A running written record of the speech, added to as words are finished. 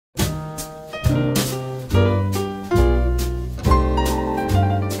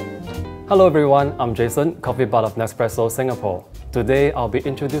Hello everyone, I'm Jason, coffee bud of Nespresso Singapore. Today I'll be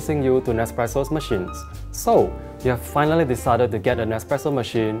introducing you to Nespresso's machines. So, you have finally decided to get a Nespresso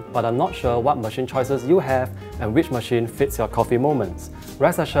machine, but are not sure what machine choices you have and which machine fits your coffee moments.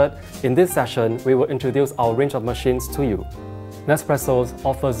 Rest assured, in this session, we will introduce our range of machines to you. Nespresso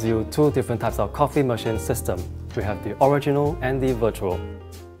offers you two different types of coffee machine system. We have the original and the virtual.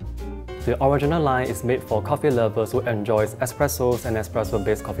 The original line is made for coffee lovers who enjoys espressos and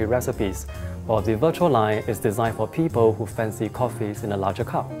espresso-based coffee recipes, while the virtual line is designed for people who fancy coffees in a larger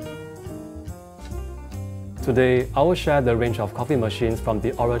cup. Today, I will share the range of coffee machines from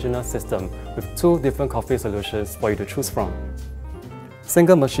the original system with two different coffee solutions for you to choose from.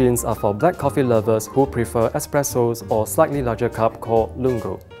 Single machines are for black coffee lovers who prefer espressos or slightly larger cup called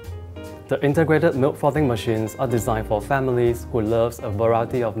lungo. The integrated milk frothing machines are designed for families who loves a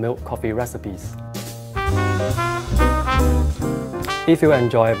variety of milk coffee recipes. If you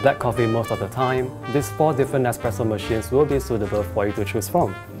enjoy black coffee most of the time, these four different Nespresso machines will be suitable for you to choose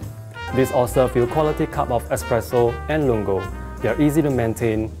from. These all serve you quality cup of espresso and lungo. They are easy to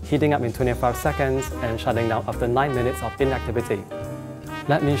maintain, heating up in 25 seconds and shutting down after 9 minutes of inactivity.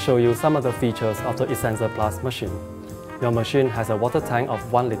 Let me show you some of the features of the Essential Plus machine. Your machine has a water tank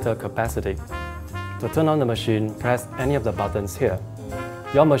of 1 liter capacity. To turn on the machine, press any of the buttons here.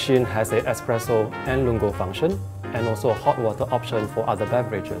 Your machine has a espresso and lungo function, and also a hot water option for other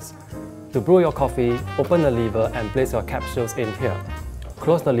beverages. To brew your coffee, open the lever and place your capsules in here.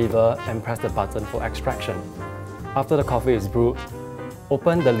 Close the lever and press the button for extraction. After the coffee is brewed,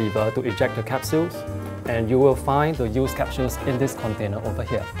 open the lever to eject the capsules, and you will find the used capsules in this container over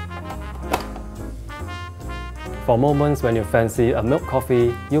here. For moments when you fancy a milk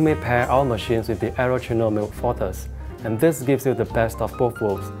coffee, you may pair our machines with the Aerochino milk frothers, and this gives you the best of both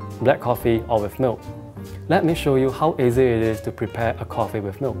worlds, black coffee or with milk. Let me show you how easy it is to prepare a coffee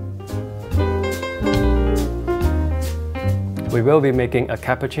with milk. We will be making a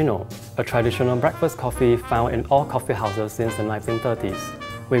cappuccino, a traditional breakfast coffee found in all coffee houses since the 1930s.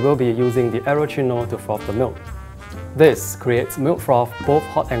 We will be using the Aerochino to froth the milk. This creates milk froth both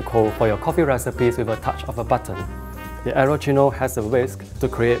hot and cold for your coffee recipes with a touch of a button. The Aerochino has a whisk to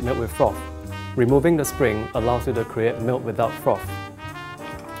create milk with froth. Removing the spring allows you to create milk without froth.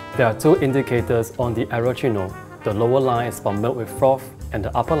 There are two indicators on the Aerochino. The lower line is for milk with froth and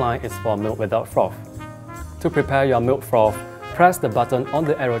the upper line is for milk without froth. To prepare your milk froth, press the button on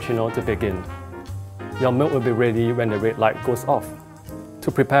the Aerochino to begin. Your milk will be ready when the red light goes off. To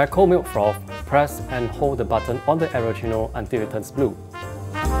prepare cold milk froth, press and hold the button on the Aerochino until it turns blue.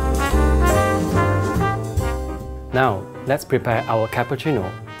 Now, let's prepare our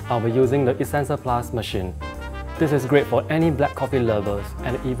cappuccino. I'll be using the Essential Plus machine. This is great for any black coffee lovers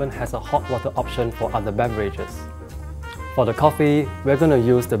and it even has a hot water option for other beverages. For the coffee, we're going to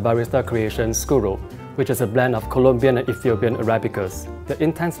use the Barista Creation Skuro, which is a blend of Colombian and Ethiopian Arabicas. They're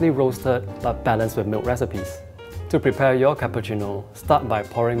intensely roasted but balanced with milk recipes. To prepare your cappuccino, start by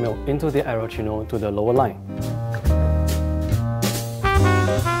pouring milk into the Aerochino to the lower line.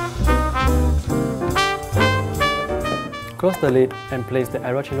 Close the lid and place the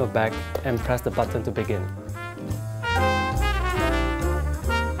Aerochino back and press the button to begin.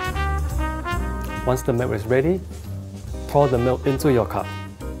 Once the milk is ready, pour the milk into your cup.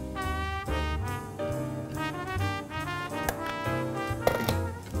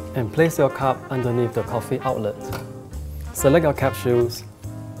 And place your cup underneath the coffee outlet. Select your capsules,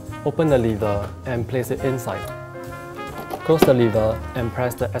 open the lever and place it inside. Close the lever and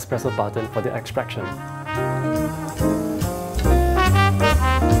press the espresso button for the extraction.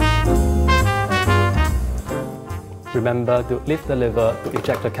 Remember to lift the lever to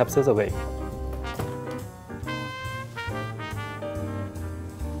eject the capsules away.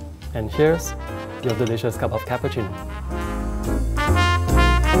 And here's your delicious cup of cappuccino.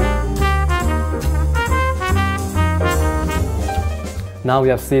 Now we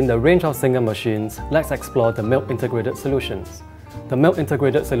have seen the range of single machines, let's explore the milk integrated solutions. The milk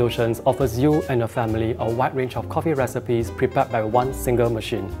integrated solutions offers you and your family a wide range of coffee recipes prepared by one single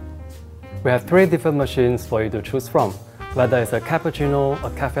machine. We have 3 different machines for you to choose from, whether it's a cappuccino, a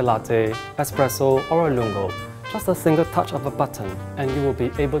cafe latte, espresso or a lungo. Just a single touch of a button and you will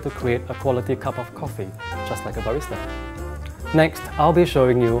be able to create a quality cup of coffee, just like a barista. Next, I'll be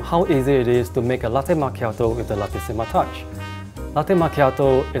showing you how easy it is to make a latte macchiato with the Lattissima touch. Latte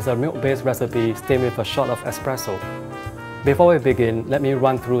macchiato is a milk-based recipe steamed with a shot of espresso. Before we begin, let me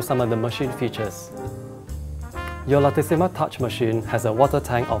run through some of the machine features. Your Lattissima Touch machine has a water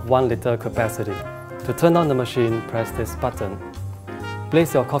tank of 1 liter capacity. To turn on the machine, press this button.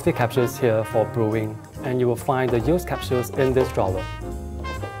 Place your coffee capsules here for brewing, and you will find the used capsules in this drawer.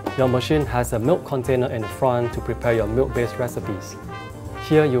 Your machine has a milk container in front to prepare your milk-based recipes.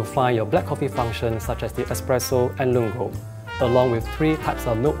 Here you'll find your black coffee functions such as the espresso and lungo, along with 3 types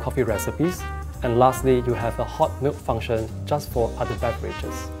of milk coffee recipes, and lastly you have a hot milk function just for other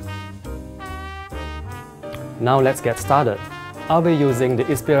beverages. Now let's get started. I'll be using the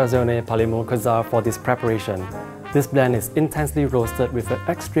Ispirazione Palimo Quasar for this preparation. This blend is intensely roasted with an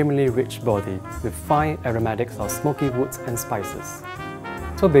extremely rich body with fine aromatics of smoky woods and spices.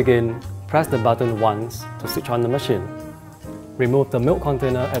 To begin, press the button once to switch on the machine. Remove the milk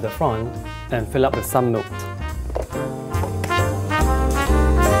container at the front and fill up with some milk.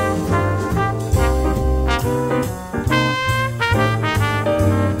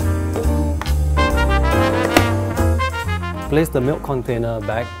 Place the milk container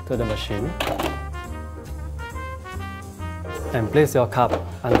back to the machine and place your cup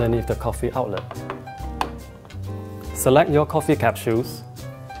underneath the coffee outlet. Select your coffee capsules,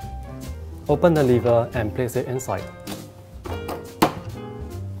 open the lever and place it inside.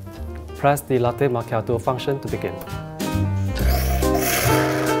 Press the latte macchiato function to begin.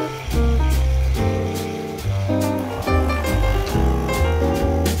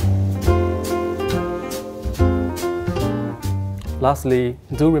 Lastly,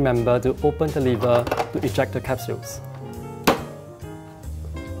 do remember to open the lever to eject the capsules.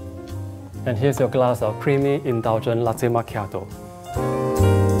 And here's your glass of creamy, indulgent latte macchiato.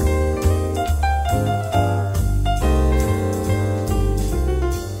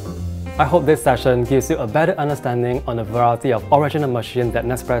 I hope this session gives you a better understanding on the variety of original machines that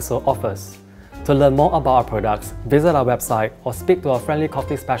Nespresso offers. To learn more about our products, visit our website or speak to our friendly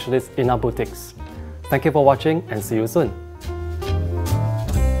coffee specialists in our boutiques. Thank you for watching and see you soon.